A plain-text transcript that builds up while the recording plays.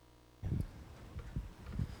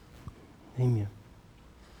Amen.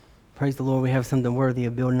 Praise the Lord, we have something worthy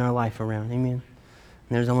of building our life around. Amen.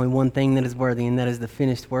 And there's only one thing that is worthy, and that is the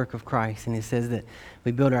finished work of Christ. And it says that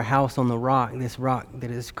we build our house on the rock, this rock that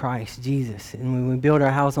is Christ, Jesus. And when we build our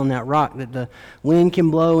house on that rock, that the wind can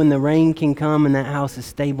blow and the rain can come, and that house is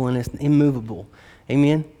stable and it's immovable.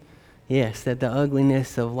 Amen. Yes, that the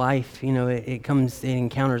ugliness of life, it comes, it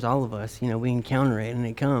encounters all of us. We encounter it and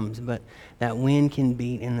it comes, but that wind can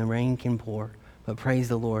beat and the rain can pour. But praise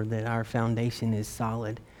the Lord that our foundation is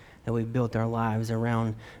solid, that we've built our lives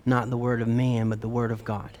around not the word of man, but the word of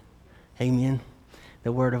God. Amen.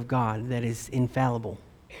 The word of God that is infallible,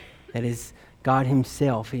 that is God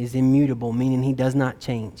himself is immutable, meaning he does not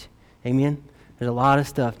change. Amen. There's a lot of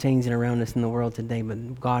stuff changing around us in the world today,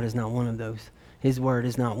 but God is not one of those. His word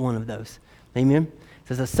is not one of those. Amen.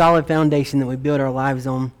 So it's a solid foundation that we build our lives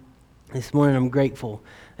on. This morning I'm grateful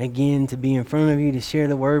again to be in front of you, to share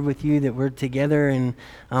the word with you, that we're together and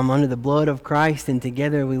under the blood of Christ, and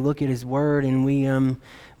together we look at his word, and we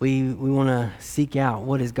want to seek out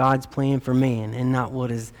what is God's plan for man and not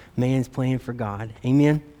what is man's plan for God.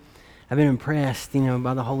 Amen. I've been impressed,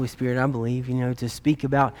 by the Holy Spirit, I believe, to speak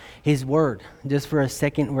about his word. Just for a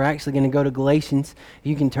second, we're actually going to go to Galatians.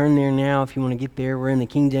 You can turn there now if you want to get there. We're in the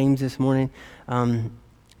King James this morning.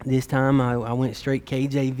 This time I went straight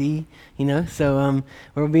KJV, so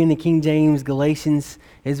we'll be in the King James. Galatians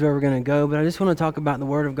is where we're going to go, but I just want to talk about the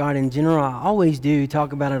Word of God in general. I always do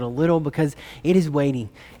talk about it a little because it is weighty.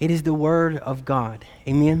 It is the Word of God,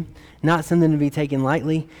 amen? Not something to be taken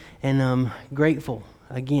lightly, and I'm grateful,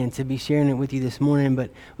 again, to be sharing it with you this morning, but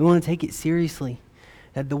we want to take it seriously,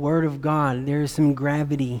 that the Word of God, there is some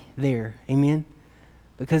gravity there, amen?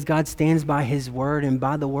 Because God stands by his Word, and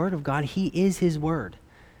by the Word of God, he is his Word.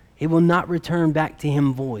 It will not return back to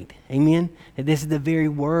him void. Amen? That this is the very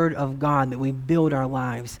word of God that we build our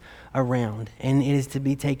lives around. And it is to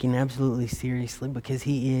be taken absolutely seriously because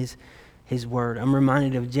he is his word. I'm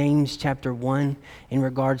reminded of James chapter 1 in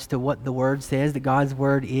regards to what the word says, that God's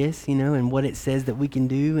word is, and what it says that we can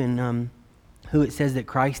do, and who it says that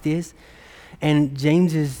Christ is. And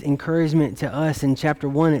James's encouragement to us in chapter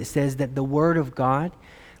 1, it says that the word of God,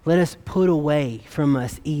 let us put away from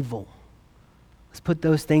us evil. Let's put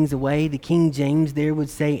those things away. The King James there would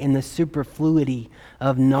say in the superfluity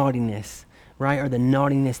of naughtiness, right? Or the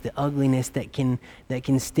naughtiness, the ugliness that can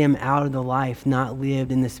stem out of the life not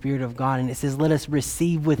lived in the Spirit of God. And it says, let us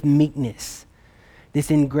receive with meekness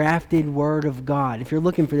this engrafted word of God. If you're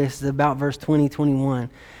looking for this, it's about verse 20, 21.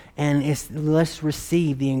 And it's let's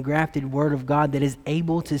receive the engrafted word of God that is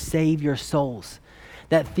able to save your souls.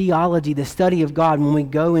 That theology, the study of God, when we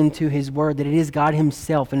go into his word, that it is God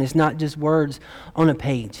himself, and it's not just words on a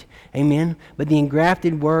page. Amen? But the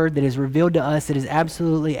engrafted word that is revealed to us, that is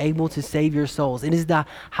absolutely able to save your souls. It is the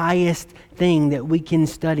highest thing that we can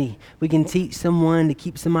study. We can teach someone to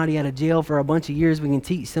keep somebody out of jail for a bunch of years. We can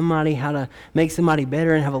teach somebody how to make somebody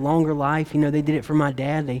better and have a longer life. They did it for my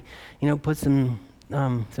dad. They, put some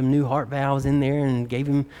new heart valves in there and gave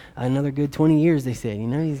him another good 20 years, they said.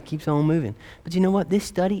 He keeps on moving. But you know what? This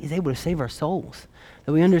study is able to save our souls.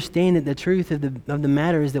 That we understand that the truth of the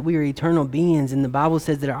matter is that we are eternal beings, and the Bible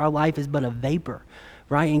says that our life is but a vapor,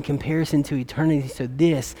 right, in comparison to eternity. So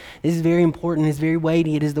this is very important. It's very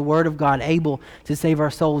weighty. It is the word of God able to save our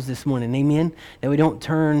souls this morning. Amen? That we don't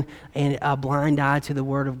turn a blind eye to the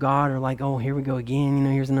word of God, or like, oh, here we go again.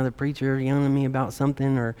 Here's another preacher yelling at me about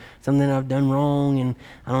something, or something I've done wrong, and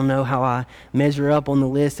I don't know how I measure up on the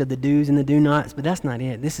list of the do's and the do-nots. But that's not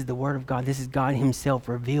it. This is the word of God. This is God himself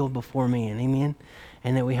revealed before man. Amen?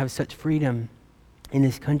 And that we have such freedom in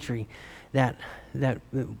this country that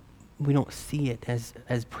we don't see it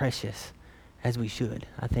as precious as we should.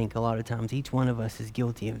 I think a lot of times each one of us is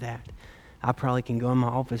guilty of that. I probably can go in my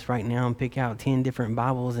office right now and pick out 10 different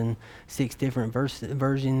Bibles and 6 different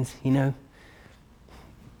versions,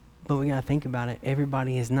 But we got to think about it.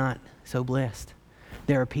 Everybody is not so blessed.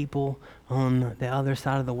 There are people on the other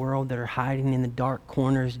side of the world that are hiding in the dark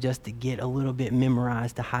corners just to get a little bit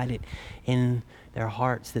memorized, to hide it in their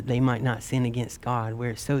hearts that they might not sin against God, where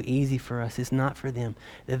it's so easy for us. It's not for them.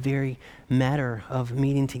 The very matter of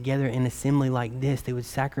meeting together in assembly like this, they would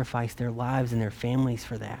sacrifice their lives and their families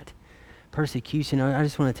for that. Persecution, I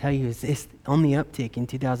just want to tell you, it's on the uptick in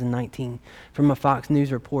 2019. From a Fox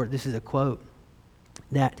News report, this is a quote,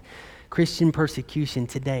 that Christian persecution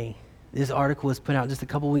today, this article was put out just a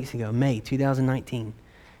couple weeks ago, May 2019.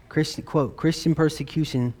 Christian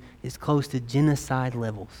persecution is close to genocide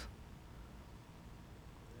levels,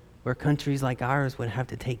 where countries like ours would have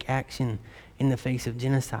to take action in the face of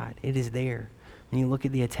genocide. It is there. And you look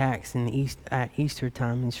at the attacks at Easter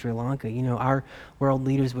time in Sri Lanka, our world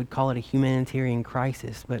leaders would call it a humanitarian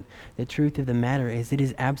crisis. But the truth of the matter is it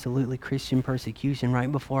is absolutely Christian persecution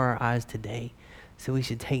right before our eyes today. So we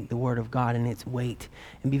should take the Word of God in its weight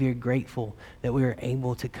and be very grateful that we are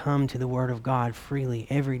able to come to the Word of God freely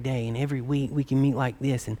every day. And every week we can meet like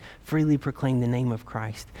this and freely proclaim the name of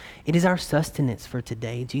Christ. It is our sustenance for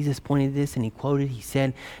today. Jesus pointed this and he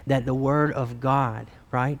said that the Word of God,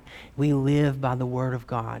 right? We live by the Word of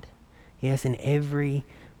God. Yes, and every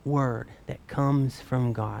word that comes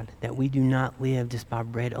from God, that we do not live just by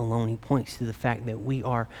bread alone. He points to the fact that we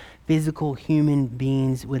are physical human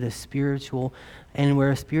beings with we're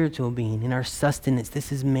a spiritual being. In our sustenance,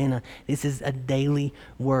 this is manna. This is a daily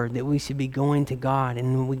word that we should be going to God.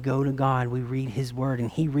 And when we go to God, we read His Word and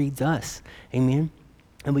He reads us. Amen.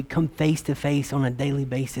 And we come face to face on a daily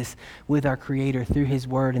basis with our Creator through His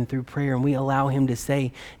Word and through prayer. And we allow Him to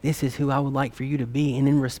say, this is who I would like for you to be. And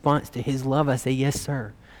in response to His love, I say, yes,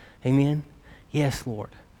 sir. Amen. Yes,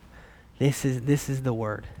 Lord. This is the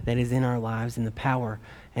Word that is in our lives, and the power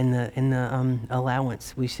and the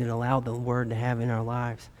allowance we should allow the Word to have in our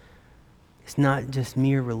lives. It's not just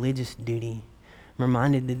mere religious duty. I'm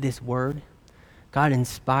reminded that this Word, God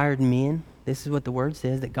inspired men. This is what the Word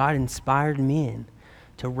says, that God inspired men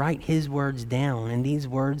to write His words down, and these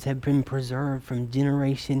words have been preserved from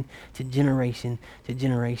generation to generation to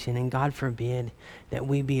generation. And God forbid that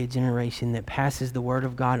we be a generation that passes the Word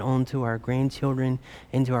of God on to our grandchildren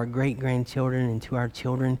and to our great-grandchildren and to our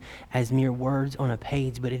children as mere words on a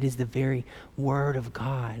page, but it is the very Word of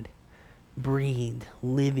God breathed,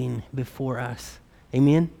 living before us.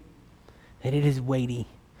 Amen? That it is weighty.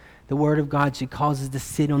 The Word of God should cause us to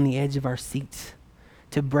sit on the edge of our seats,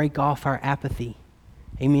 to break off our apathy.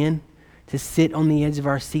 Amen? To sit on the edge of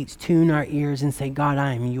our seats, tune our ears and say, God,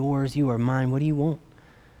 I am yours, you are mine. What do you want?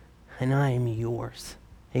 And I am yours.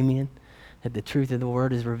 Amen? That the truth of the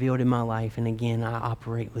Word is revealed in my life. And again, I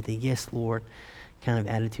operate with a yes, Lord kind of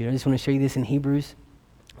attitude. I just want to show you this in Hebrews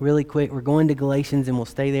really quick. We're going to Galatians and we'll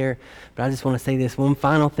stay there. But I just want to say this one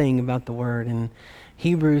final thing about the Word. And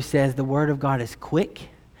Hebrews says the Word of God is quick,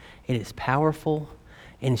 it is powerful,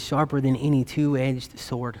 and sharper than any two-edged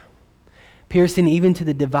sword, piercing even to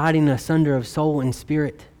the dividing asunder of soul and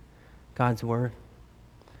spirit, God's Word,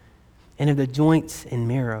 and of the joints and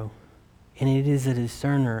marrow. And it is a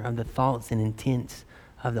discerner of the thoughts and intents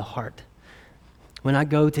of the heart. When I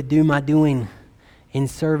go to do my doing in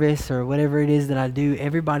service or whatever it is that I do,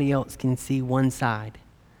 everybody else can see one side,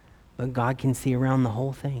 but God can see around the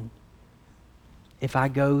whole thing. If I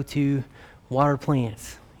go to water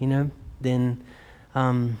plants, then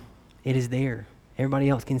it is there. Everybody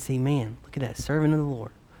else can see, man, look at that servant of the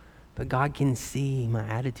Lord. But God can see my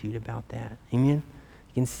attitude about that. Amen?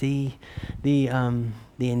 You can see the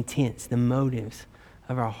intents, the motives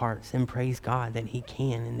of our hearts. And praise God that He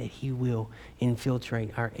can and that He will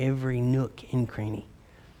infiltrate our every nook and cranny.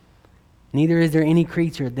 Neither is there any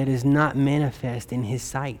creature that is not manifest in His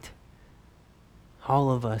sight.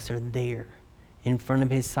 All of us are there in front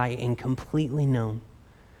of His sight and completely known.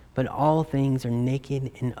 But all things are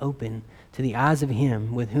naked and open to the eyes of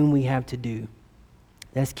Him with whom we have to do.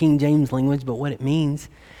 That's King James language, but what it means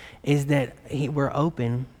is that we're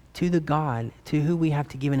open to the God to who we have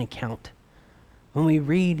to give an account. When we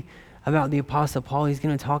read about the Apostle Paul, he's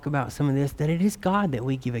going to talk about some of this, that it is God that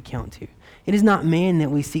we give account to. It is not man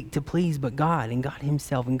that we seek to please, but God and God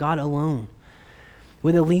Himself and God alone.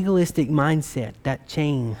 With a legalistic mindset, that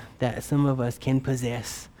chain that some of us can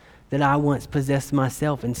possess, that I once possessed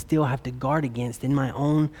myself and still have to guard against in my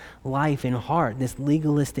own life and heart. This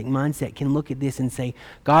legalistic mindset can look at this and say,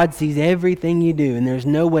 God sees everything you do, and there's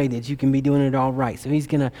no way that you can be doing it all right. So He's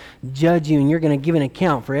going to judge you, and you're going to give an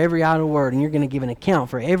account for every idle word, and you're going to give an account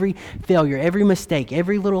for every failure, every mistake,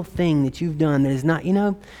 every little thing that you've done that is not,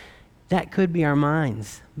 that could be our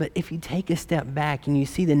minds. But if you take a step back and you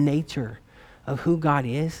see the nature of who God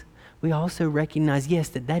is, we also recognize, yes,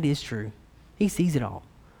 that is true. He sees it all.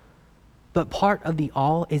 But part of the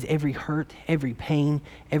all is every hurt, every pain,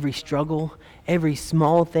 every struggle, every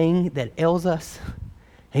small thing that ails us.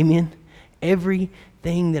 Amen.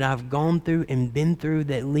 Everything that I've gone through and been through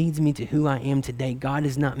that leads me to who I am today, God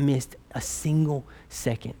has not missed a single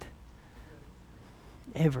second.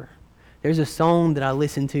 Ever. There's a song that I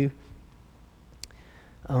listen to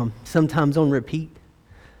sometimes on repeat.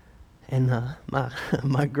 And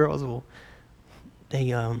my girls will,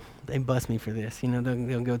 they bust me for this.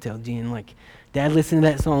 They'll go tell Jen, like, Dad listened to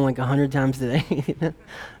that song like 100 times today.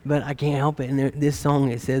 But I can't help it. And this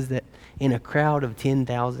song, it says that in a crowd of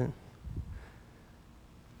 10,000,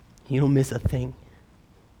 you don't miss a thing.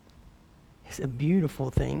 It's a beautiful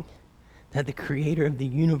thing that the creator of the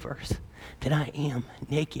universe, that I am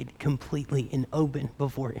naked, completely, and open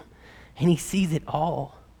before him. And he sees it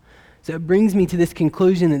all. So it brings me to this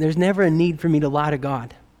conclusion that there's never a need for me to lie to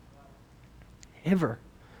God. Ever.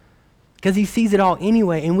 Because he sees it all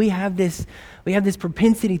anyway, and we have this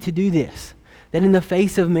propensity to do this. That in the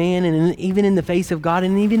face of man, and even in the face of God,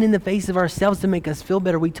 and even in the face of ourselves to make us feel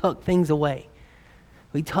better, we tuck things away.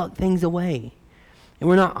 We tuck things away. And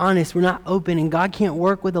we're not honest, we're not open, and God can't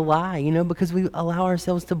work with a lie, because we allow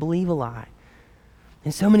ourselves to believe a lie.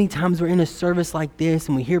 And so many times we're in a service like this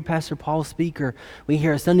and we hear Pastor Paul speak, or we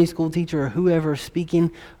hear a Sunday school teacher or whoever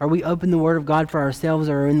speaking, or we open the Word of God for ourselves,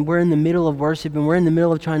 or we're in the middle of worship and we're in the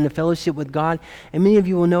middle of trying to fellowship with God. And many of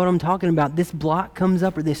you will know what I'm talking about. This block comes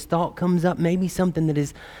up, or this thought comes up, maybe something that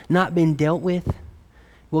has not been dealt with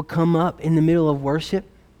will come up in the middle of worship.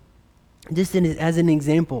 Just as an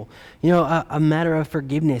example, a matter of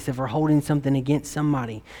forgiveness if we're holding something against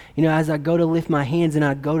somebody. As I go to lift my hands and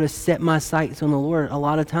I go to set my sights on the Lord, a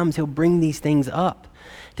lot of times he'll bring these things up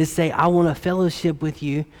to say, I want to fellowship with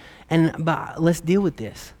you, but let's deal with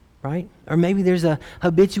this, right? Or maybe there's a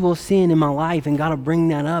habitual sin in my life and God will bring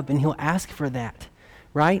that up and he'll ask for that,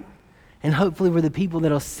 right? And hopefully we're the people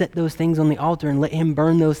that'll set those things on the altar and let him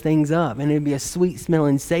burn those things up, and it'll be a sweet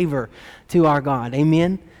smelling savor to our God.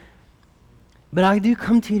 Amen? But I do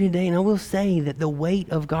come to you today, and I will say that the weight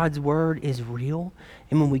of God's word is real.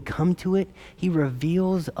 And when we come to it, he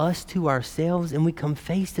reveals us to ourselves, and we come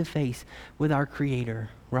face to face with our Creator,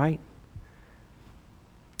 right?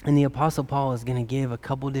 And the Apostle Paul is going to give a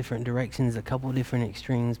couple different directions, a couple different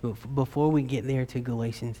extremes. But before we get there to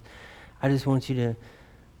Galatians, I just want you to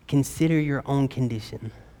consider your own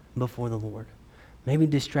condition before the Lord. Maybe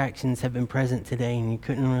distractions have been present today, and you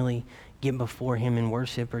couldn't really get before him in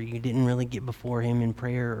worship, or you didn't really get before him in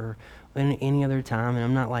prayer or any other time. And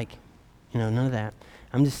I'm not like, none of that.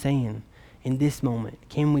 I'm just saying, in this moment,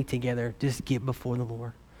 can we together just get before the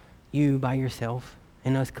Lord? You by yourself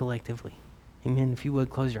and us collectively. Amen. If you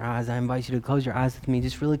would close your eyes, I invite you to close your eyes with me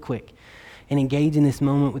just really quick and engage in this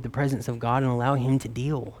moment with the presence of God and allow him to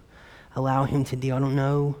deal. Allow him to deal. I don't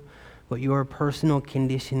know what your personal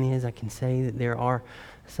condition is. I can say that there are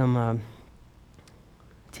some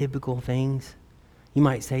typical things. You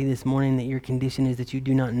might say this morning that your condition is that you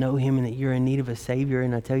do not know him and that you're in need of a Savior.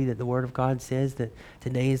 And I tell you that the Word of God says that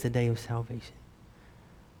today is the day of salvation.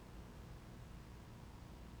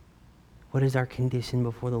 What is our condition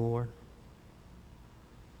before the Lord?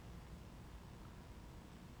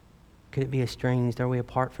 Could it be estranged? Are we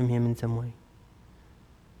apart from him in some way?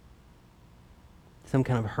 Some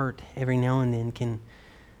kind of hurt every now and then can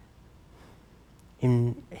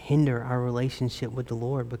hinder our relationship with the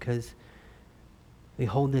Lord, because we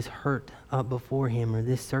hold this hurt up before him, or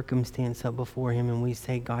this circumstance up before him, and we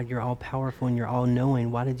say, God, you're all powerful and you're all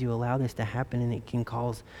knowing. Why did you allow this to happen? And it can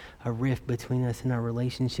cause a rift between us and our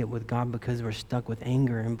relationship with God because we're stuck with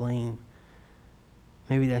anger and blame.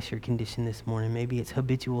 Maybe that's your condition this morning. Maybe it's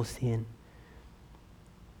habitual sin.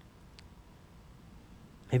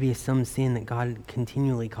 Maybe it's some sin that God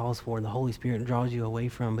continually calls for. The Holy Spirit draws you away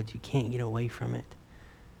from, but you can't get away from it.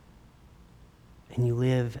 And you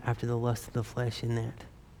live after the lust of the flesh in that.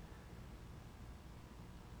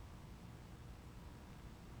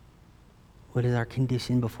 What is our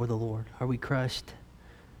condition before the Lord? Are we crushed?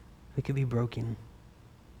 We could be broken.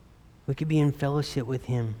 We could be in fellowship with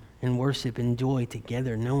him and worship and joy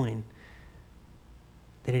together, knowing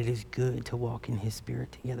that it is good to walk in his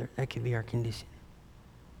Spirit together. That could be our condition.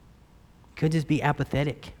 Could just be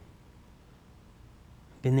apathetic.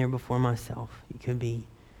 Been there before myself. You could be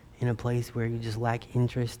in a place where you just lack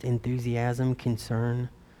interest, enthusiasm, concern,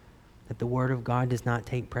 that the Word of God does not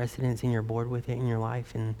take precedence and you're bored with it in your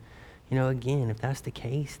life. And, again, if that's the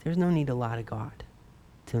case, there's no need to lie to God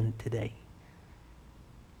today.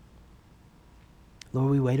 Lord,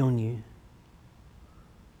 we wait on you.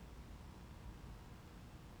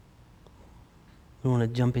 We want to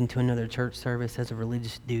jump into another church service as a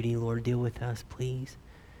religious duty. Lord, deal with us, please.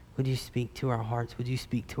 Would you speak to our hearts? Would you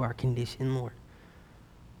speak to our condition, Lord?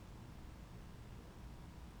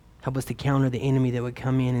 Help us to counter the enemy that would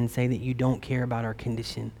come in and say that you don't care about our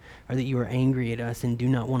condition, or that you are angry at us and do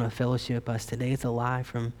not want to fellowship us. Today it's a lie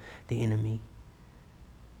from the enemy.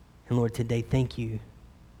 And Lord, today, thank you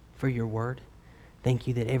for your word. Thank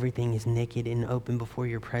you that everything is naked and open before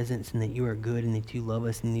your presence, and that you are good and that you love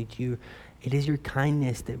us, and that it is your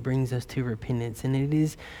kindness that brings us to repentance, and it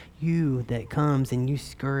is you that comes and you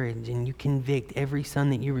scourge and you convict every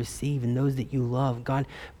son that you receive and those that you love. God,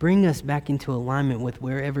 bring us back into alignment with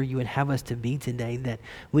wherever you would have us to be today, that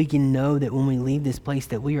we can know that when we leave this place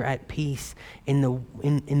that we are at peace in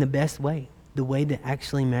the best way. the way that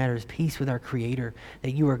actually matters, peace with our Creator,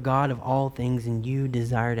 that you are God of all things and you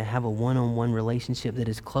desire to have a one-on-one relationship that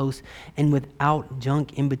is close and without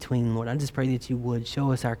junk in between, Lord. I just pray that you would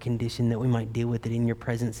show us our condition, that we might deal with it in your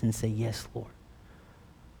presence and say, yes, Lord.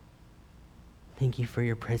 Thank you for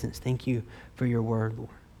your presence. Thank you for your word, Lord.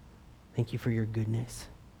 Thank you for your goodness.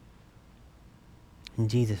 In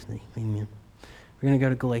Jesus' name, amen. We're going to go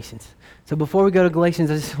to Galatians. So before we go to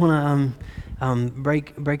Galatians, I just want to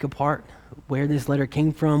break apart where this letter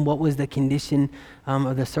came from, what was the condition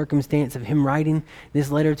of the circumstance of him writing this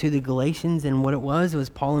letter to the Galatians, and what it was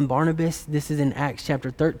Paul and Barnabas. This is in Acts chapter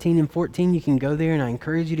 13 and 14. You can go there, and I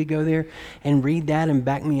encourage you to go there and read that and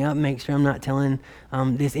back me up. Make sure I'm not telling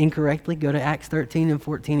this incorrectly. Go to Acts 13 and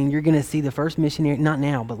 14, and you're going to see the first missionary, not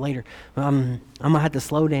now, but later. I'm going to have to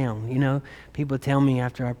slow down, People tell me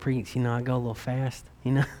after I preach, I go a little fast,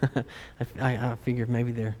 I figured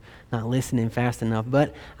maybe they're not listening fast enough.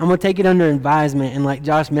 But I'm going to take it under advisement, and like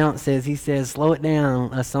Josh Mount says, he says, slow it down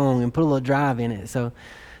a song and put a little drive in it. So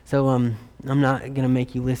I'm not going to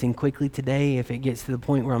make you listen quickly today. If it gets to the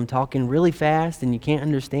point where I'm talking really fast and you can't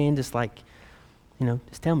understand, just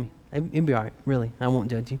just tell me. It'll be all right, really. I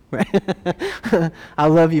won't judge you. I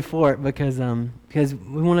love you for it because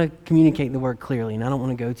we want to communicate the word clearly, and I don't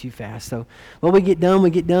want to go too fast. So what we get done,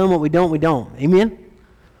 we get done. What we don't. Amen?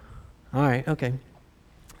 All right, okay.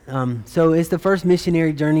 So it's the first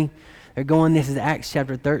missionary journey. They're going, this is Acts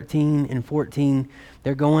chapter 13 and 14.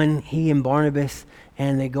 They're going, he and Barnabas,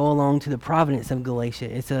 and they go along to the province of Galatia.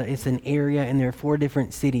 It's an area, and there are 4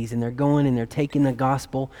 different cities, and they're going and they're taking the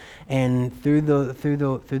gospel, and through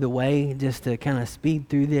the way, just to kind of speed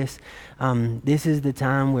through this, this is the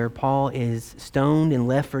time where Paul is stoned and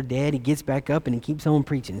left for dead. He gets back up and he keeps on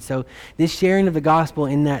preaching. So this sharing of the gospel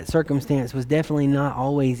in that circumstance was definitely not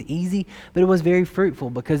always easy, but it was very fruitful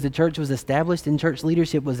because the church was established and church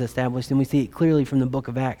leadership was established, and we see it clearly from the book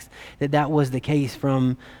of Acts that was the case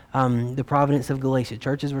from the province of Galatia.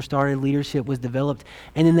 Churches were started, leadership was developed,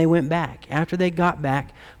 and then they went back. After they got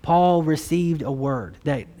back, Paul received a word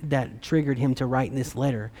that triggered him to write this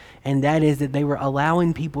letter, and that is that they were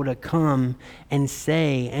allowing people to come and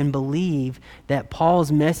say and believe that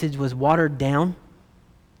Paul's message was watered down,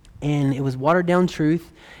 and it was watered down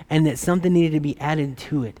truth, and that something needed to be added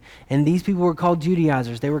to it. And these people were called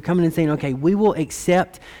Judaizers. They were coming and saying, okay, we will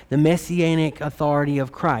accept the messianic authority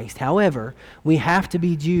of Christ. However, we have to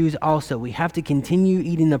be Jews also. We have to continue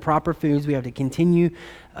eating the proper foods. We have to continue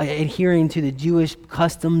adhering to the Jewish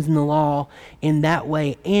customs and the law in that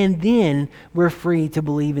way. And then we're free to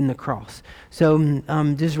believe in the cross. So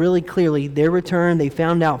just really clearly, their return, they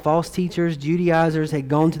found out false teachers, Judaizers, had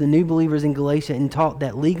gone to the new believers in Galatia and taught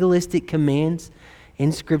that legalistic commands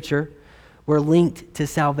in Scripture were linked to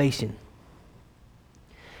salvation.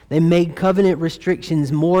 They made covenant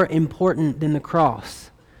restrictions more important than the cross.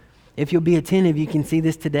 If you'll be attentive, you can see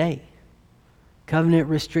this today. Covenant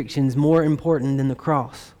restrictions more important than the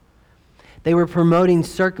cross. They were promoting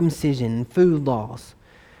circumcision and food laws,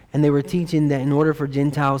 and they were teaching that in order for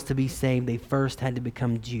Gentiles to be saved, they first had to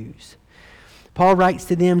become Jews. Paul writes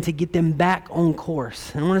to them to get them back on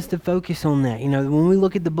course. And I want us to focus on that. When we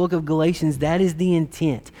look at the book of Galatians, that is the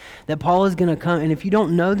intent, that Paul is going to come. And if you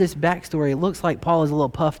don't know this backstory, it looks like Paul is a little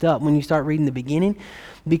puffed up when you start reading the beginning,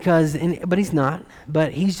 but he's not.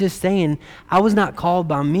 But he's just saying, I was not called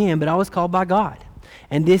by men, but I was called by God.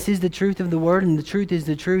 And this is the truth of the word, and the truth is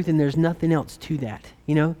the truth, and there's nothing else to that,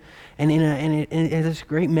 And it's a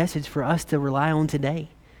great message for us to rely on today,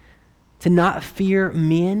 to not fear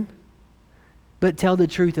men, but tell the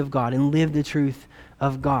truth of God and live the truth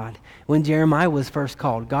of God. When Jeremiah was first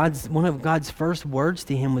called, one of God's first words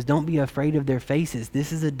to him was, don't be afraid of their faces.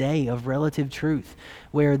 This is a day of relative truth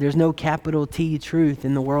where there's no capital T truth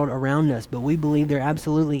in the world around us, but we believe there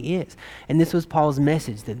absolutely is. And this was Paul's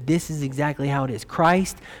message, that this is exactly how it is.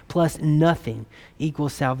 Christ plus nothing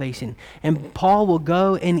equals salvation. And Paul will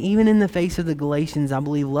go, and even in the face of the Galatians, I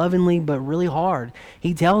believe lovingly but really hard,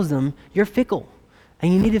 he tells them, you're fickle,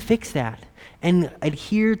 and you need to fix that. And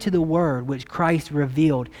adhere to the word which Christ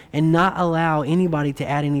revealed and not allow anybody to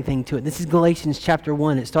add anything to it. This is Galatians chapter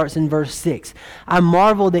 1. It starts in verse 6. I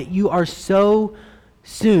marvel that you are so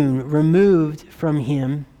soon removed from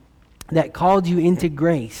him that called you into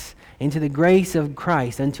grace, into the grace of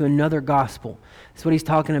Christ, unto another gospel. That's what he's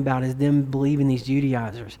talking about, is them believing these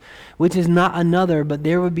Judaizers, which is not another, but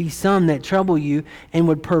there would be some that trouble you and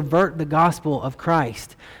would pervert the gospel of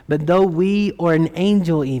Christ. But though we or an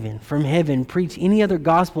angel even from heaven preach any other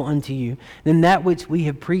gospel unto you than that which we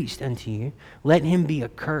have preached unto you, let him be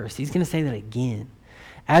accursed. He's going to say that again.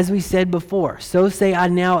 As we said before, so say I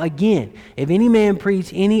now again, if any man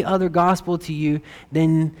preach any other gospel to you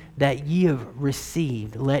than that ye have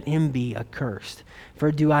received, let him be accursed. For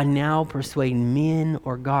do I now persuade men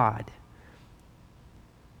or God?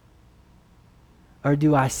 Or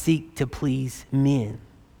do I seek to please men?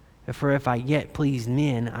 For if I yet please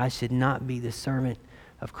men, I should not be the servant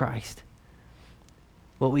of Christ.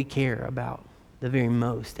 What we care about the very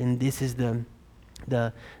most, and this is the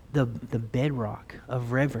bedrock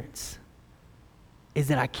of reverence, is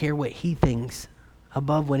that I care what he thinks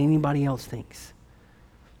above what anybody else thinks.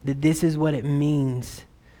 That this is what it means.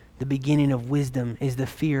 The beginning of wisdom is the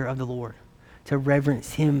fear of the Lord, to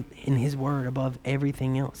reverence him in his word above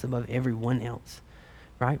everything else, above everyone else,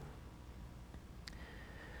 right?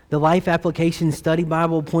 The Life Application Study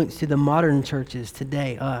Bible points to the modern churches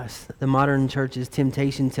today, the modern church's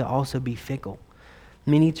temptation to also be fickle.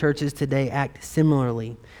 Many churches today act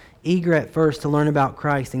similarly. Eager at first to learn about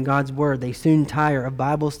Christ and God's Word, they soon tire of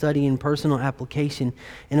Bible study and personal application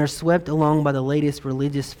and are swept along by the latest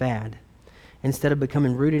religious fad. Instead of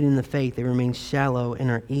becoming rooted in the faith, they remain shallow and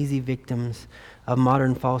are easy victims of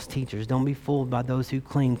modern false teachers. Don't be fooled by those who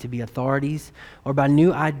claim to be authorities or by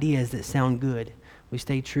new ideas that sound good. We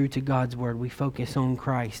stay true to God's Word. We focus on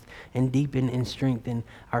Christ and deepen and strengthen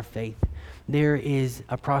our faith. There is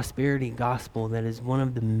a prosperity gospel that is one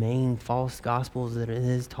of the main false gospels that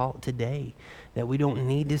is taught today that we don't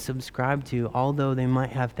need to subscribe to, although they might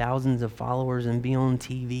have thousands of followers and be on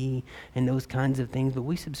TV and those kinds of things. But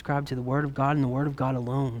we subscribe to the Word of God and the Word of God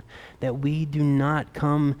alone, that we do not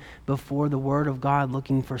come before the Word of God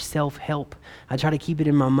looking for self-help. I try to keep it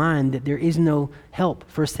in my mind that there is no help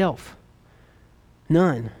for self.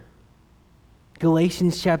 None.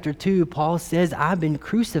 Galatians chapter 2, Paul says, I've been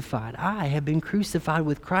crucified. I have been crucified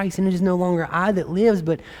with Christ, and it is no longer I that lives,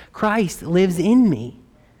 but Christ lives in me.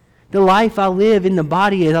 The life I live in the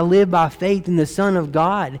body is I live by faith in the Son of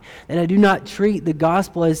God, and I do not treat the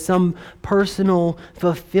gospel as some personal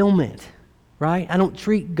fulfillment, right? I don't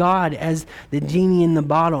treat God as the genie in the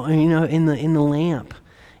bottle, in the lamp.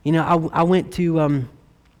 I went to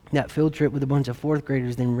that field trip with a bunch of fourth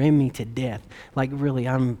graders then ran me to death. Like, really,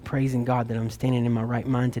 I'm praising God that I'm standing in my right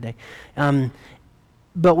mind today.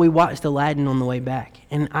 But we watched Aladdin on the way back,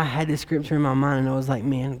 and I had this scripture in my mind, and I was like,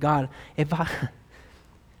 man, God, if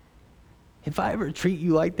I ever treat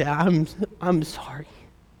you like that, I'm sorry.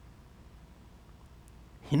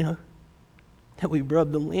 That we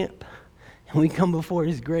rub the lamp, and we come before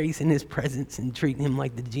his grace and his presence and treat him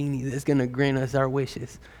like the genie that's going to grant us our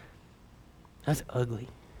wishes. That's ugly.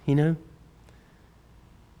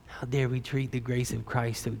 How dare we treat the grace of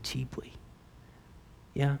Christ so cheaply?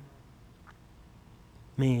 Yeah?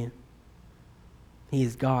 Man, he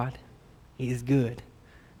is God. He is good.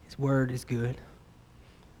 His word is good.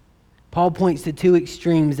 Paul points to two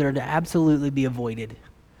extremes that are to absolutely be avoided.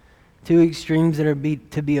 Two extremes that are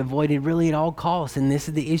to be avoided really at all costs, and this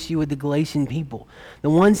is the issue with the Galatian people. The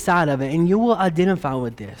one side of it, and you will identify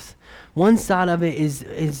with this, one side of it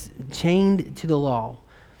is chained to the law,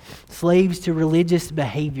 slaves to religious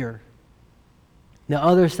behavior. The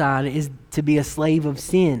other side is to be a slave of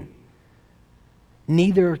sin.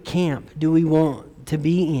 Neither camp do we want to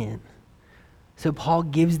be in. So Paul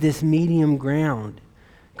gives this medium ground.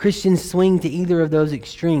 Christians swing to either of those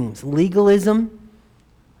extremes, legalism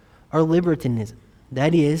or libertinism.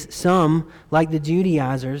 That is, some, like the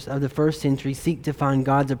Judaizers of the first century, seek to find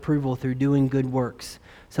God's approval through doing good works.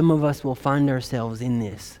 Some of us will find ourselves in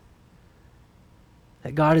this.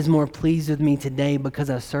 That God is more pleased with me today because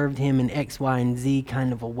I served him in X, Y, and Z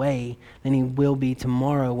kind of a way than he will be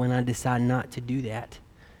tomorrow when I decide not to do that.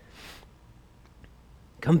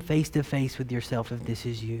 Come face to face with yourself if this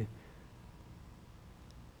is you.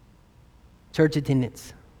 Church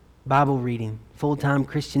attendance, Bible reading, full-time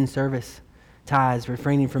Christian service, tithes,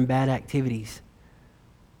 refraining from bad activities.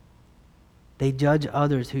 They judge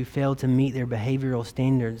others who fail to meet their behavioral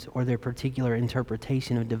standards or their particular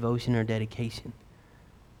interpretation of devotion or dedication.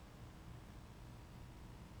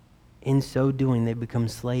 In so doing, they become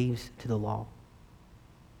slaves to the law.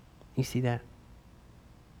 You see that?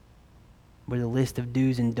 Where the list of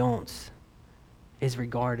do's and don'ts is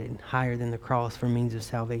regarded higher than the cross for means of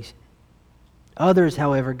salvation. Others,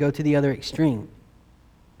 however, go to the other extreme,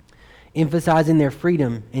 emphasizing their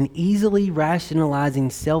freedom and easily rationalizing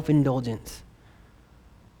self-indulgence.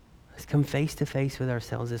 Let's come face to face with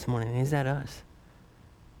ourselves this morning. Is that us?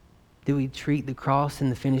 Do we treat the cross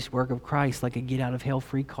and the finished work of Christ like a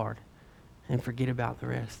get-out-of-hell-free card and forget about the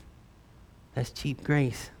rest? That's cheap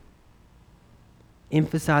grace.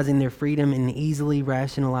 Emphasizing their freedom and easily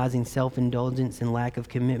rationalizing self-indulgence and lack of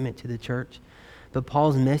commitment to the church. But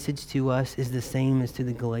Paul's message to us is the same as to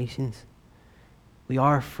the Galatians. We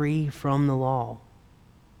are free from the law.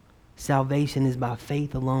 Salvation is by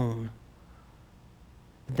faith alone.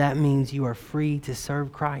 That means you are free to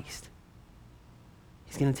serve Christ.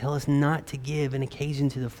 He's going to tell us not to give an occasion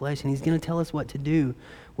to the flesh, and he's going to tell us what to do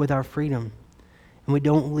with our freedom. And we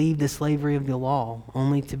don't leave the slavery of the law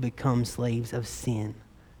only to become slaves of sin.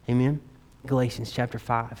 Amen? Galatians chapter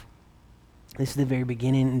 5. This is the very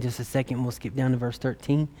beginning. In just a second, we'll skip down to verse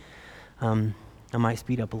 13. I might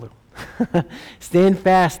speed up a little. Stand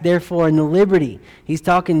fast, therefore, in the liberty. He's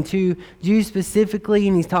talking to Jews specifically,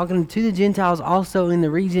 and he's talking to the Gentiles also in the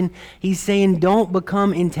region. He's saying, don't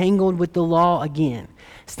become entangled with the law again.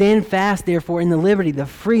 Stand fast, therefore, in the liberty, the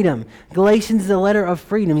freedom. Galatians is a letter of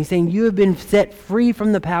freedom. He's saying you have been set free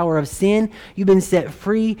from the power of sin. You've been set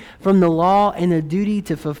free from the law and the duty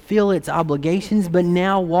to fulfill its obligations, but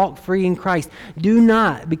now walk free in Christ. Do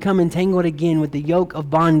not become entangled again with the yoke of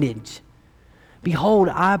bondage. Behold,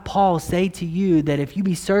 I, Paul, say to you that if you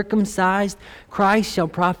be circumcised, Christ shall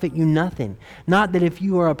profit you nothing. Not that if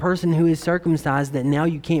you are a person who is circumcised that now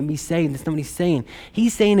you can't be saved. That's not what he's saying.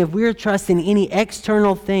 He's saying if we're trusting any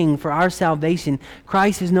external thing for our salvation,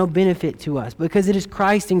 Christ is no benefit to us, because it is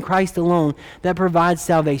Christ and Christ alone that provides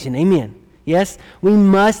salvation. Amen. Yes? We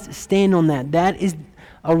must stand on that. That is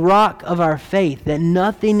a rock of our faith, that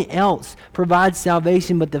nothing else provides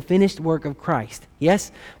salvation but the finished work of Christ.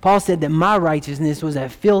 Yes? Paul said that my righteousness was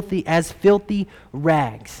as filthy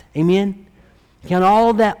rags. Amen? Count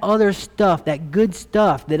all that other stuff, that good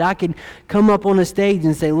stuff that I could come up on a stage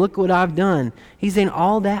and say, look what I've done. He's saying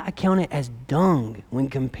all that I count it as dung when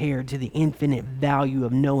compared to the infinite value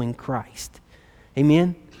of knowing Christ.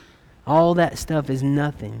 Amen? All that stuff is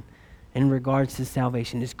nothing in regards to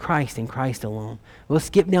salvation. It's Christ and Christ alone. We'll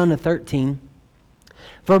skip down to 13.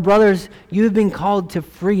 For brothers, you have been called to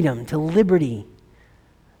freedom, to liberty.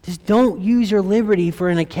 Just don't use your liberty for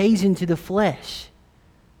an occasion to the flesh.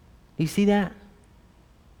 Do you see that?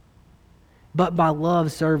 But by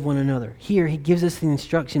love serve one another. Here he gives us the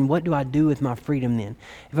instruction, what do I do with my freedom then?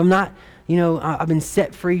 If I'm not, I've been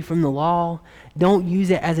set free from the law, don't use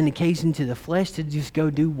it as an occasion to the flesh to just go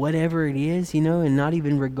do whatever it is, and not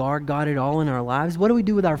even regard God at all in our lives. What do we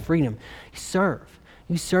do with our freedom? Serve.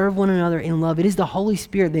 You serve one another in love. It is the Holy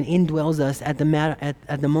Spirit that indwells us at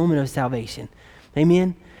the moment of salvation.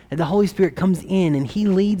 Amen? That the Holy Spirit comes in and he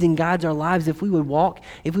leads and guides our lives. If we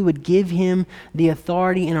would give him the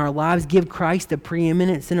authority in our lives, give Christ the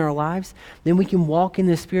preeminence in our lives, then we can walk in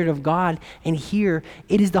the Spirit of God. And here,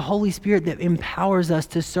 it is the Holy Spirit that empowers us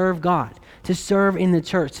to serve God, to serve in the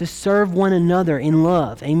church, to serve one another in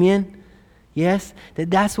love. Amen? Yes,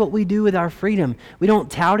 that's what we do with our freedom. We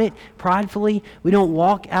don't tout it pridefully. We don't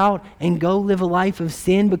walk out and go live a life of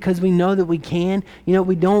sin because we know that we can.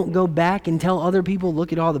 We don't go back and tell other people,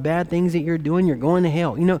 look at all the bad things that you're doing. You're going to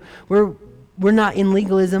hell. We're not in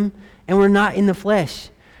legalism and we're not in the flesh.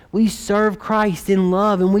 We serve Christ in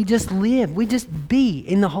love and we just live. We just be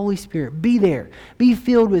in the Holy Spirit. Be there. Be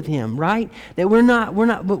filled with him, right? That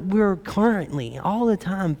but we're currently all the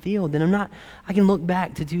time filled. And I can look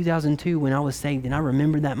back to 2002 when I was saved and I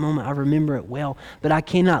remember that moment. I remember it well. But I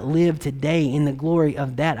cannot live today in the glory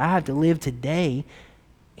of that. I have to live today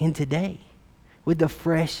in today. With the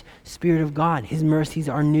fresh Spirit of God. His mercies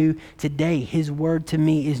are new today. His word to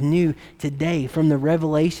me is new today, from the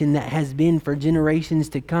revelation that has been for generations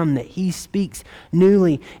to come, that he speaks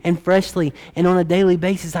newly and freshly. And on a daily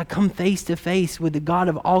basis, I come face to face with the God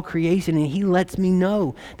of all creation, and he lets me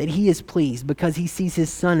know that he is pleased because he sees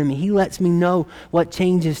his son in me. He lets me know what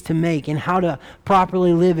changes to make and how to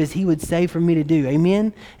properly live as he would say for me to do.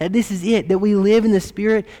 Amen? That this is it, that we live in the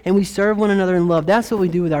Spirit and we serve one another in love. That's what we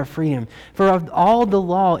do with our freedom. For all the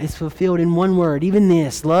law is fulfilled in one word, even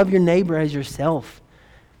this, love your neighbor as yourself.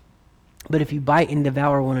 But if you bite and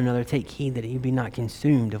devour one another, take heed that you be not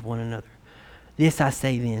consumed of one another. This I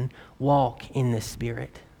say then, walk in the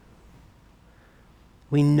Spirit.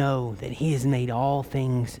 We know that he has made all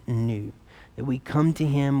things new. That we come to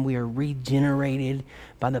him, we are regenerated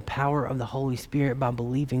by the power of the Holy Spirit, by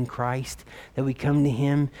believing Christ. That we come to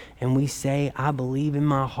him and we say, I believe in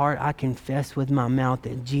my heart, I confess with my mouth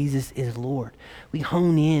that Jesus is Lord. We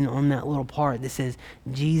hone in on that little part that says,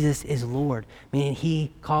 Jesus is Lord. Meaning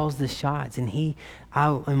he calls the shots and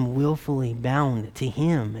I am willfully bound to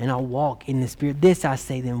him and I'll walk in the Spirit. This I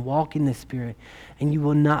say then, walk in the Spirit and you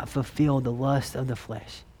will not fulfill the lust of the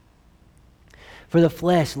flesh. For the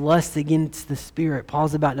flesh lusts against the spirit.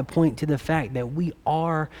 Paul's about to point to the fact that we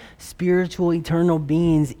are spiritual, eternal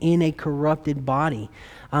beings in a corrupted body.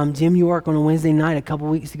 Jim York on a Wednesday night a couple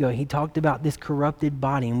weeks ago, he talked about this corrupted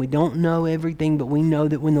body. And we don't know everything, but we know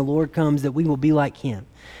that when the Lord comes that we will be like him.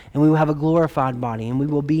 And we will have a glorified body and we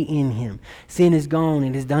will be in him. Sin is gone,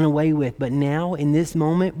 it is done away with. But now, in this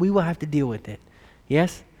moment, we will have to deal with it.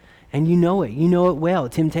 Yes? And you know it. You know it well.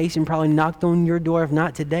 Temptation probably knocked on your door, if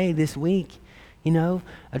not today, this week. You know,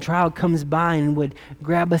 a trial comes by and would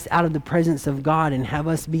grab us out of the presence of God and have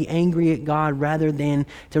us be angry at God rather than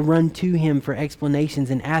to run to him for explanations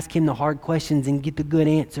and ask him the hard questions and get the good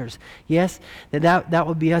answers. Yes, that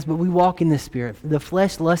would be us, but we walk in the Spirit. The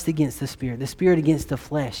flesh lusts against the Spirit against the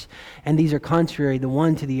flesh. And these are contrary the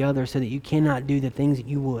one to the other so that you cannot do the things that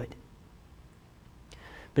you would.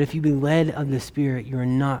 But if you be led of the Spirit, you are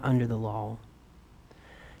not under the law.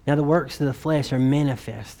 Now the works of the flesh are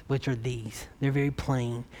manifest, which are these. They're very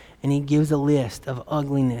plain. And he gives a list of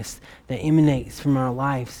ugliness that emanates from our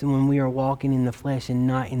lives when we are walking in the flesh and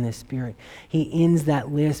not in the Spirit. He ends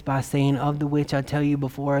that list by saying, of the which I tell you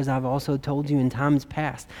before, as I've also told you in times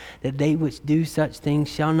past, that they which do such things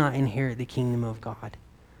shall not inherit the kingdom of God.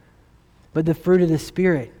 But the fruit of the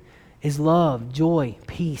Spirit is love, joy,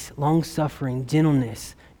 peace, long-suffering,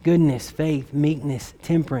 gentleness, goodness, faith, meekness,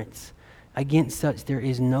 temperance. Against such there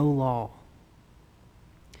is no law.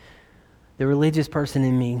 The religious person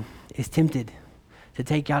in me is tempted to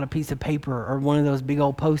take out a piece of paper or one of those big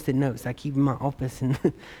old Post-it notes I keep in my office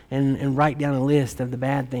and write down a list of the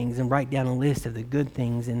bad things and write down a list of the good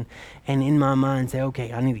things and in my mind say,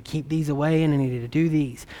 okay, I need to keep these away and I need to do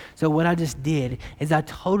these. So what I just did is I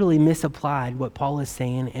totally misapplied what Paul is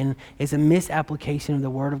saying, and it's a misapplication of the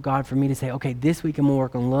Word of God for me to say, okay, this week I'm going to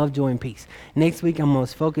work on love, joy, and peace. Next week I'm going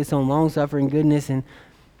to focus on long-suffering, goodness, and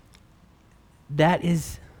that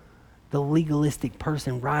is the legalistic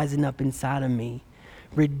person rising up inside of me,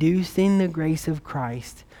 reducing the grace of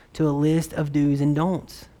Christ to a list of do's and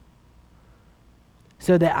don'ts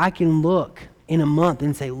so that I can look in a month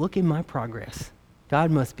and say, look at my progress.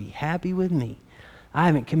 God must be happy with me. I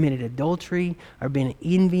haven't committed adultery or been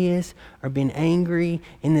envious or been angry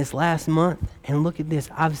in this last month. And look at this.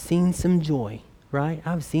 I've seen some joy, right?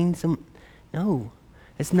 No,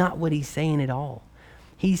 that's not what he's saying at all.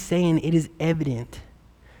 He's saying it is evident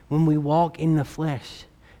when we walk in the flesh.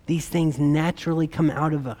 These things naturally come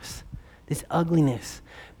out of us, this ugliness.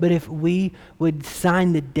 But if we would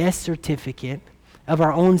sign the death certificate of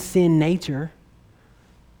our own sin nature,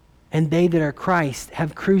 and they that are Christ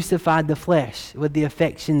have crucified the flesh with the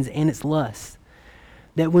affections and its lusts,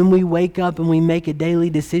 that when we wake up and we make a daily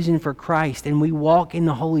decision for Christ and we walk in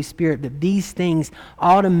the Holy Spirit, that these things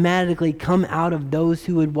automatically come out of those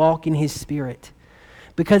who would walk in his Spirit.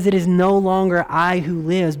 Because it is no longer I who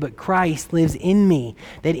lives, but Christ lives in me.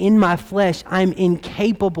 That in my flesh, I'm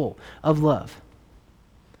incapable of love.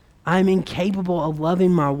 I'm incapable of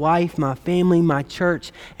loving my wife, my family, my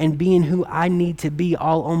church, and being who I need to be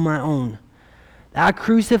all on my own. I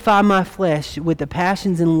crucify my flesh with the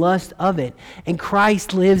passions and lust of it, and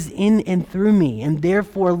Christ lives in and through me, and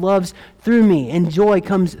therefore loves through me, and joy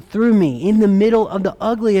comes through me in the middle of the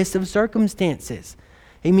ugliest of circumstances.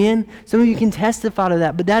 Amen? Some of you can testify to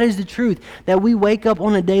that, but that is the truth, that we wake up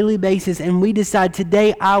on a daily basis and we decide,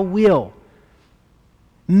 today I will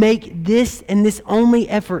make this and this only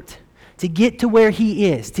effort to get to where he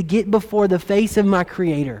is, to get before the face of my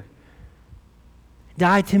Creator,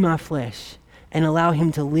 die to my flesh, and allow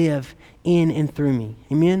him to live in and through me.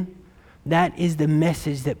 Amen? That is the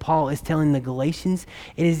message that Paul is telling the Galatians.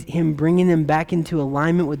 It is him bringing them back into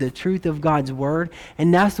alignment with the truth of God's word.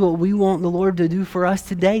 And that's what we want the Lord to do for us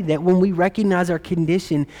today. That when we recognize our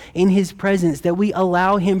condition in his presence, that we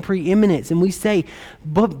allow him preeminence and we say,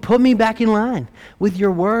 put me back in line with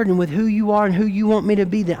your word and with who you are and who you want me to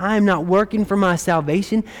be. That I am not working for my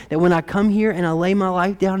salvation. That when I come here and I lay my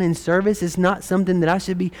life down in service, it's not something that I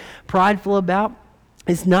should be prideful about.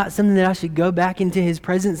 It's not something that I should go back into his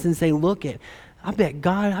presence and say, look at, I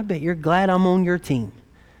bet you're glad I'm on your team.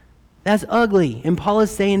 That's ugly. And Paul is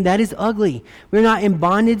saying that is ugly. We're not in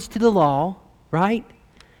bondage to the law, right?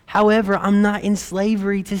 However, I'm not in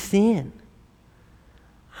slavery to sin.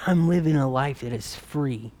 I'm living a life that is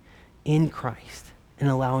free in Christ and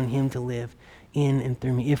allowing him to live in and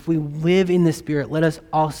through me. If we live in the Spirit, let us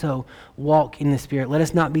also walk in the Spirit. Let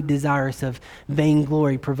us not be desirous of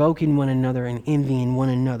vainglory, provoking one another and envying one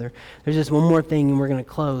another. There's just one more thing and we're going to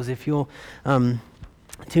close. If you'll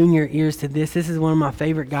tune your ears to this. This is one of my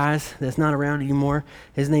favorite guys that's not around anymore.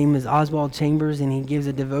 His name is Oswald Chambers, and he gives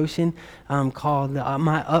a devotion called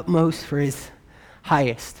My Utmost for His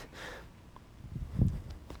Highest.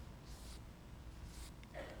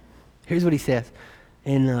 Here's what he says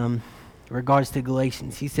in regards to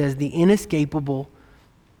Galatians. He says, the inescapable,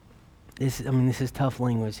 this is tough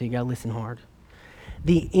language, so you got to listen hard.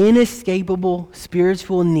 The inescapable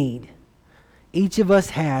spiritual need each of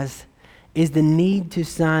us has is the need to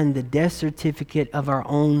sign the death certificate of our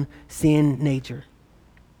own sin nature.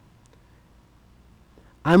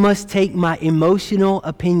 I must take my emotional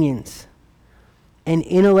opinions and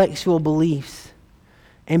intellectual beliefs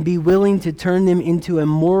and be willing to turn them into a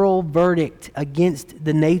moral verdict against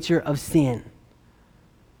the nature of sin.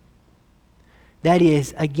 That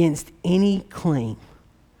is, against any claim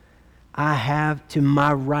I have to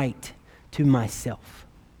my right to myself.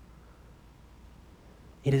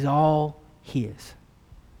 It is all His.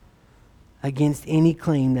 Against any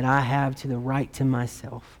claim that I have to the right to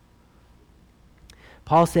myself.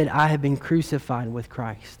 Paul said, I have been crucified with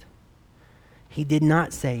Christ. He did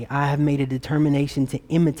not say, I have made a determination to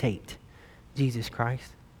imitate Jesus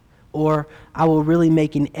Christ, or I will really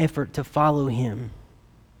make an effort to follow Him.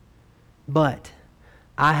 But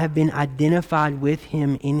I have been identified with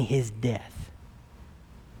Him in His death.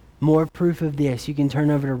 More proof of this, you can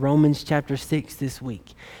turn over to Romans chapter 6 this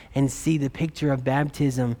week and see the picture of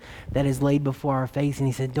baptism that is laid before our face. And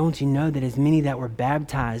he said, don't you know that as many that were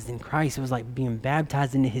baptized in Christ, it was like being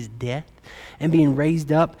baptized into His death, and being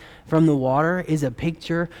raised up from the water is a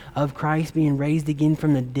picture of Christ being raised again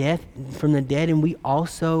from the dead, and we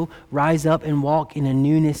also rise up and walk in a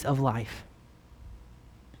newness of life.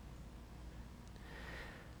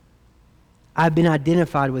 I've been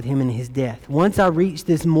identified with Him in His death. Once I reach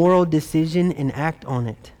this moral decision and act on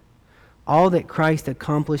it, all that Christ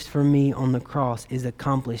accomplished for me on the cross is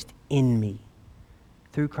accomplished in me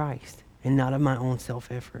through Christ and not of my own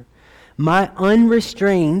self-effort. My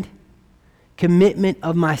unrestrained commitment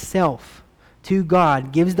of myself to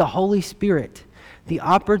God gives the Holy Spirit the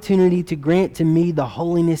opportunity to grant to me the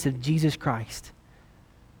holiness of Jesus Christ.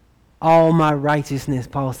 All my righteousness,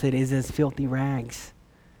 Paul said, is as filthy rags.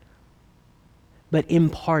 But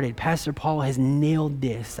imparted. Pastor Paul has nailed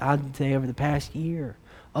this, I'd say, over the past year,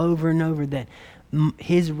 over and over, that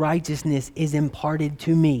his righteousness is imparted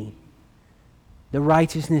to me. The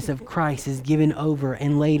righteousness of Christ is given over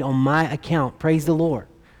and laid on my account. Praise the Lord.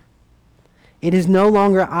 It is no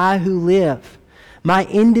longer I who live. My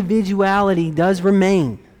individuality does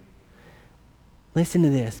remain. Listen to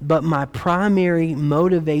this. But my primary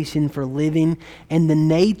motivation for living and the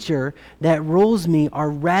nature that rules me are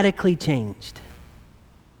radically changed.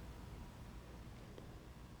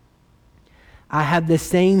 I have the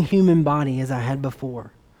same human body as I had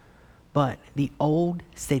before, but the old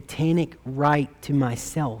satanic right to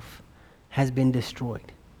myself has been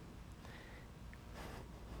destroyed.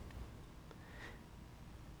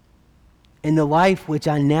 And the life which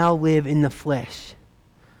I now live in the flesh,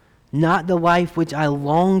 not the life which I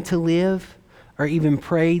long to live or even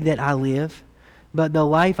pray that I live, but the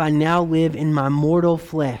life I now live in my mortal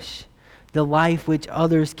flesh, the life which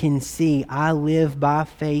others can see, I live by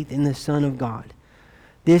faith in the Son of God.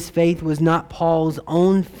 This faith was not Paul's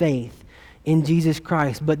own faith in Jesus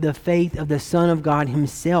Christ, but the faith of the Son of God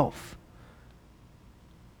Himself.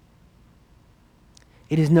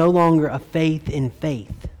 It is no longer a faith in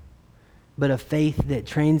faith, but a faith that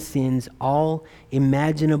transcends all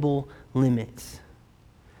imaginable limits.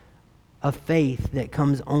 A faith that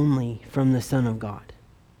comes only from the Son of God.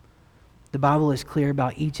 The Bible is clear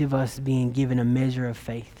about each of us being given a measure of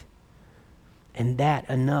faith. And that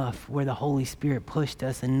enough, where the Holy Spirit pushed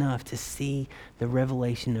us enough to see the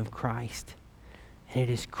revelation of Christ. And it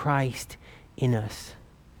is Christ in us.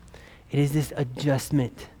 It is this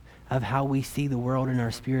adjustment of how we see the world in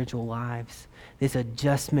our spiritual lives. This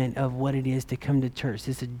adjustment of what it is to come to church.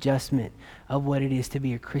 This adjustment of what it is to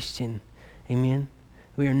be a Christian. Amen?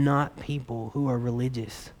 We are not people who are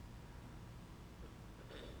religious.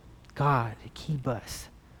 God, keep us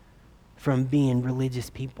from being religious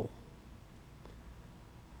people.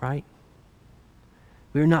 Right?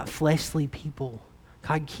 We are not fleshly people.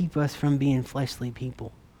 God, keep us from being fleshly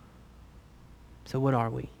people. So what are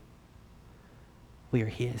we? We are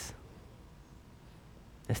His.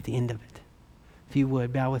 That's the end of it. If you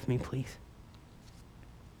would, bow with me, please.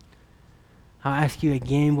 I'll ask you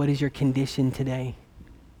again, what is your condition today?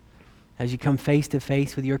 As you come face to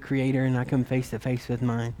face with your Creator and I come face to face with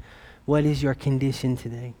mine, what is your condition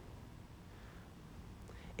today?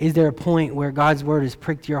 Is there a point where God's word has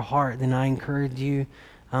pricked your heart? Then I encourage you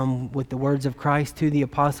with the words of Christ to the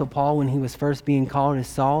Apostle Paul when he was first being called as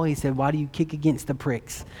Saul. He said, why do you kick against the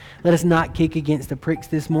pricks? Let us not kick against the pricks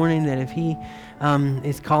this morning, that if He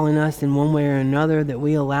is calling us in one way or another, that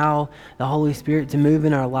we allow the Holy Spirit to move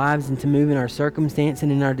in our lives and to move in our circumstance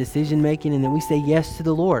and in our decision making, and that we say yes to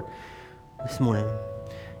the Lord. this morning.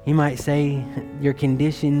 You might say your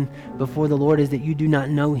condition before the Lord is that you do not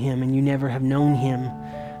know Him and you never have known Him.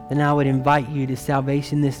 Then I would invite you to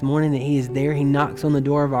salvation this morning, that He is there. He knocks on the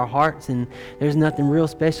door of our hearts, and there's nothing real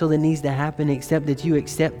special that needs to happen except that you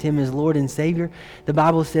accept Him as Lord and Savior. The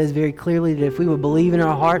Bible says very clearly that if we would believe in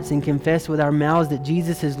our hearts and confess with our mouths that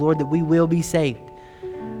Jesus is Lord, that we will be saved.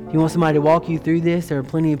 If you want somebody to walk you through this, there are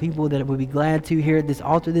plenty of people that would be glad to here at this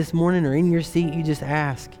altar this morning, or in your seat, you just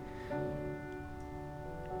ask.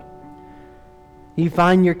 You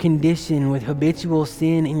find your condition with habitual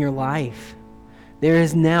sin in your life. There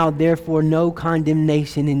is now, therefore, no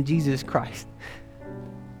condemnation in Jesus Christ.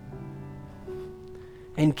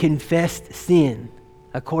 And confessed sin,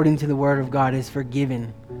 according to the Word of God, is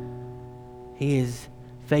forgiven. He is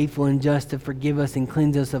faithful and just to forgive us and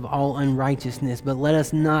cleanse us of all unrighteousness. But let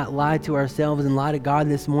us not lie to ourselves and lie to God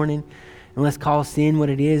this morning. And let's call sin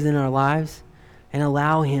what it is in our lives and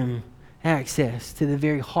allow Him access to the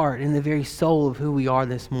very heart and the very soul of who we are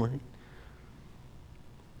this morning.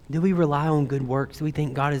 Do we rely on good works? Do we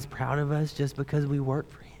think God is proud of us just because we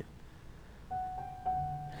work for Him?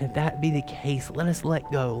 And if that be the case, let us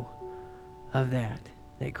let go of that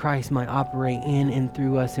Christ might operate in and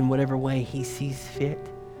through us in whatever way He sees fit.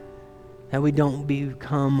 That we don't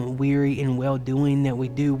become weary in well-doing, that we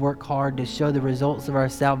do work hard to show the results of our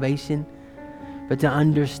salvation, but to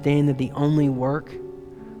understand that the only work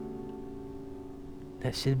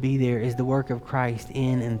that should be there is the work of Christ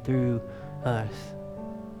in and through us.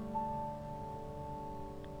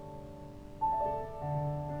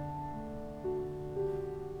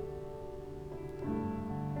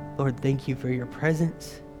 Lord, thank you for your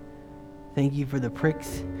presence. Thank you for the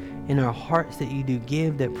pricks in our hearts that you do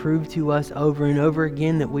give, that prove to us over and over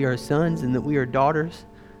again that we are sons and that we are daughters,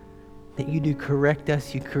 that you do correct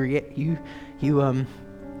us. You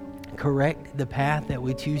correct the path that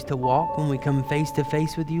we choose to walk when we come face to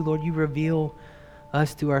face with you. Lord, you reveal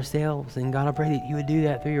us to ourselves. And God, I pray that you would do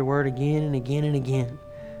that through your word again and again and again.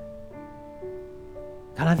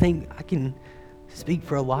 God, I think I can speak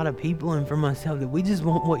for a lot of people and for myself that we just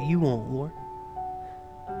want what you want, Lord.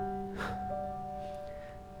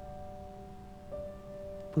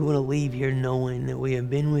 We want to leave here knowing that we have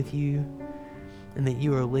been with you and that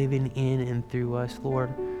you are living in and through us,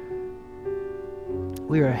 Lord.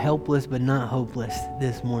 We are helpless but not hopeless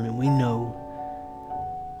this morning. We know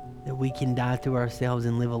that we can die to ourselves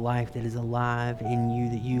and live a life that is alive in you,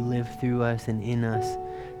 that you live through us and in us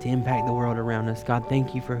to impact the world around us. God,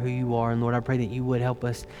 thank you for who you are. And Lord, I pray that you would help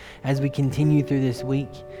us as we continue through this week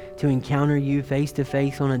to encounter you face to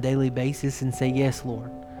face on a daily basis and say, yes,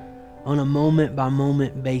 Lord, on a moment by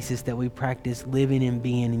moment basis, that we practice living and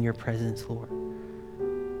being in your presence, Lord.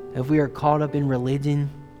 If we are caught up in religion,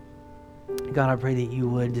 God, I pray that you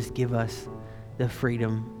would just give us the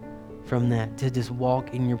freedom from that, to just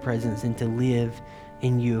walk in your presence and to live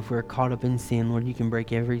in you. If we're caught up in sin, Lord, you can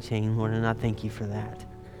break every chain, Lord, and I thank you for that.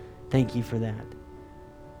 Thank you for that.